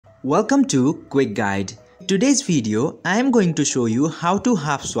Welcome to Quick Guide. Today's video I am going to show you how to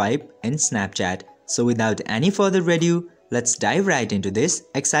half swipe in Snapchat. So without any further ado, let's dive right into this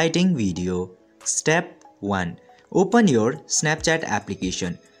exciting video. Step 1. Open your Snapchat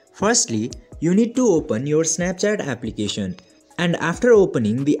application. Firstly, you need to open your Snapchat application, and after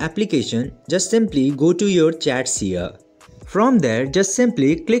opening the application, just simply go to your chats here. From there, just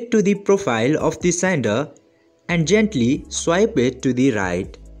simply click to the profile of the sender and gently swipe it to the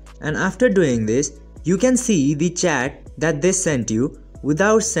right. And after doing this, you can see the chat that they sent you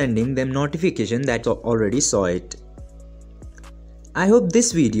without sending them notification that you already saw it. I hope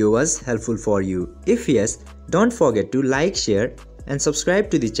this video was helpful for you. If yes, don't forget to like, share and subscribe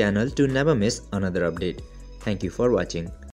to the channel to never miss another update. Thank you for watching.